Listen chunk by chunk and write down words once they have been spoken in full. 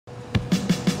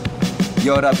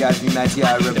Yo, what up guys, me Matty T,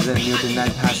 I represent New 39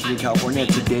 Pasadena, California.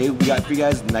 Today we got for you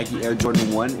guys the Nike Air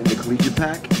Jordan 1 in the Collegiate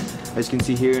Pack. As you can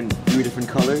see here in 3 different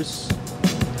colors.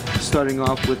 Starting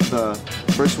off with the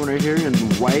first one right here in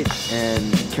white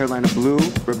and Carolina blue,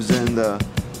 representing the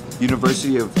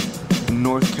University of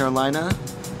North Carolina,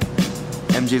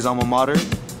 MJ's alma mater.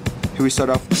 Here we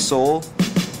start off with the sole,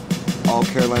 all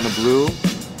Carolina blue,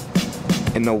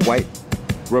 and the white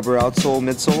rubber outsole,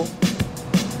 midsole.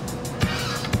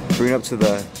 Bring it up to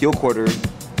the heel quarter,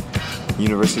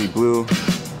 University blue.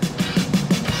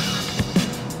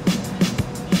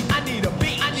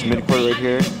 Mid quarter right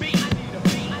here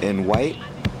in white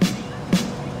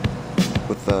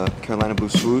with the Carolina blue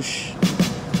swoosh,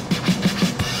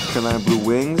 Carolina blue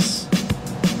wings,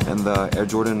 and the Air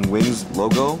Jordan wings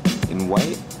logo in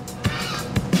white.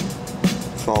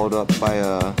 Followed up by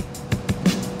a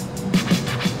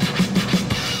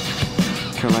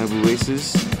Carolina blue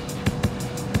laces.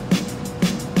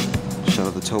 Shout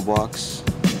out the toe box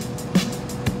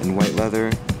in white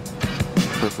leather,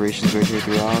 perforations right here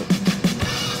throughout.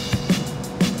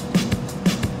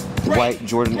 White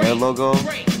Jordan Air logo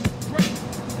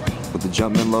with the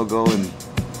Jumpman logo and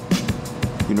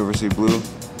University blue.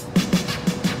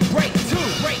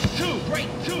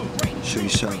 Show you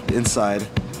shot inside.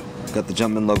 Got the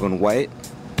Jumpman logo in white.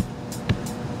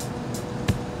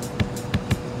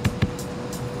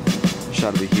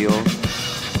 Shot of the heel.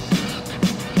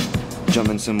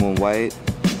 Jumpman symbol in white.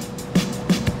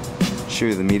 Show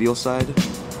you the medial side.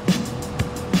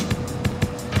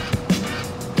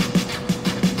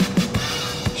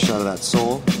 Shot of that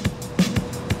sole.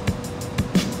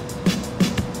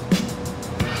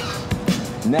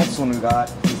 Next one we got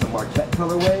is the Marquette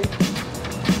colorway,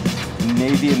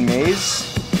 navy and maize.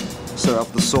 Start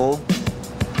off the sole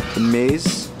in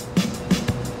maize,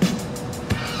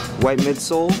 white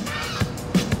midsole,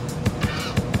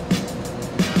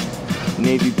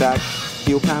 navy back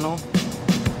heel panel,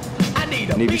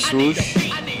 navy swoosh.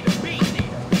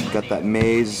 Got that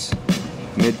maize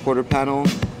mid quarter panel.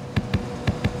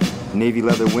 Navy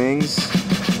leather wings,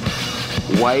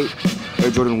 white Air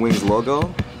Jordan wings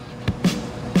logo.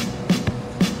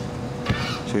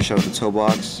 So we shot with the toe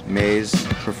box, maize,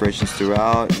 perforations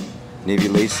throughout, navy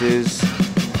laces,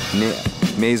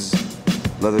 maize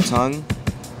leather tongue,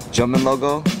 Jumpman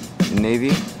logo in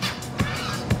navy.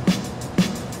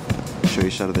 Show you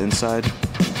a shot of the inside.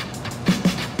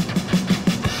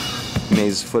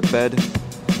 Maize footbed,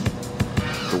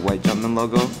 the white Jumpman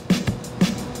logo.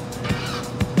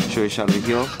 Show you a shot of the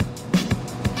heel,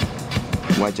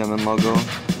 white Jumpman logo,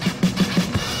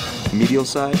 medial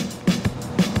side,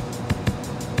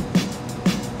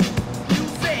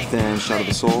 then shot of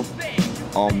the sole,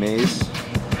 all maize.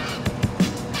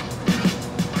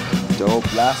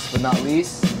 Dope. Last but not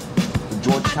least, the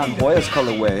Georgetown Boyas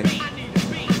colorway,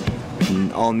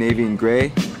 in all navy and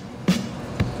gray.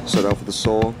 Start off with the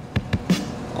sole,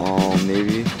 all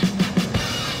navy.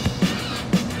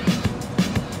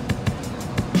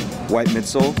 White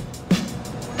midsole,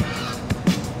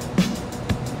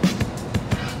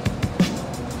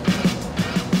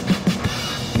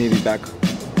 navy back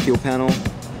heel panel,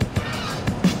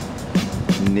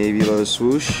 navy leather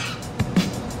swoosh,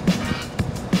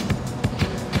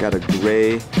 got a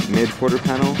gray mid quarter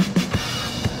panel,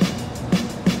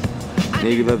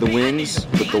 navy leather wings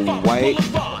with the white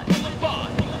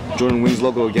Jordan wings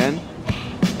logo again.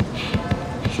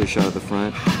 Show you a shot at the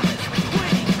front.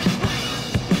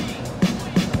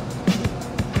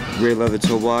 Gray leather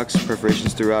toe box,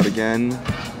 perforations throughout again,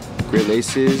 gray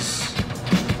laces,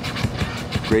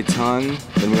 gray tongue,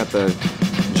 then we got the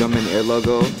Jumpman Air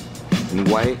logo in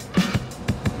white.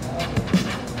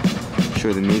 Show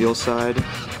you the medial side,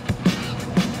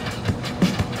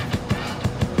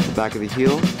 the back of the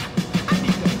heel,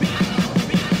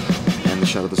 and the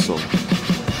shot of the sole.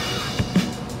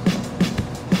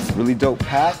 Really dope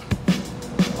pack.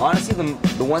 Honestly,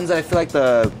 the ones that I feel like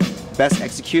the best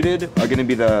executed are going to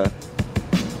be the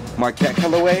Marquette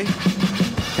colorway.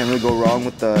 Can't really go wrong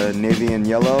with the navy and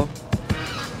yellow.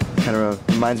 Kind of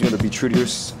reminds me of the Be True to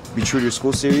Your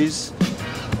School series.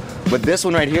 But this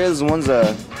one right here, this one's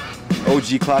a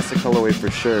OG classic colorway for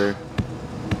sure.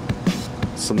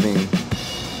 Something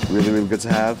really, really good to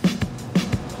have.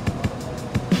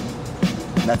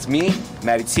 And that's me,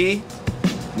 Matty T,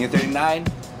 New 39.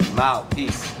 I'm out.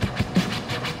 Peace.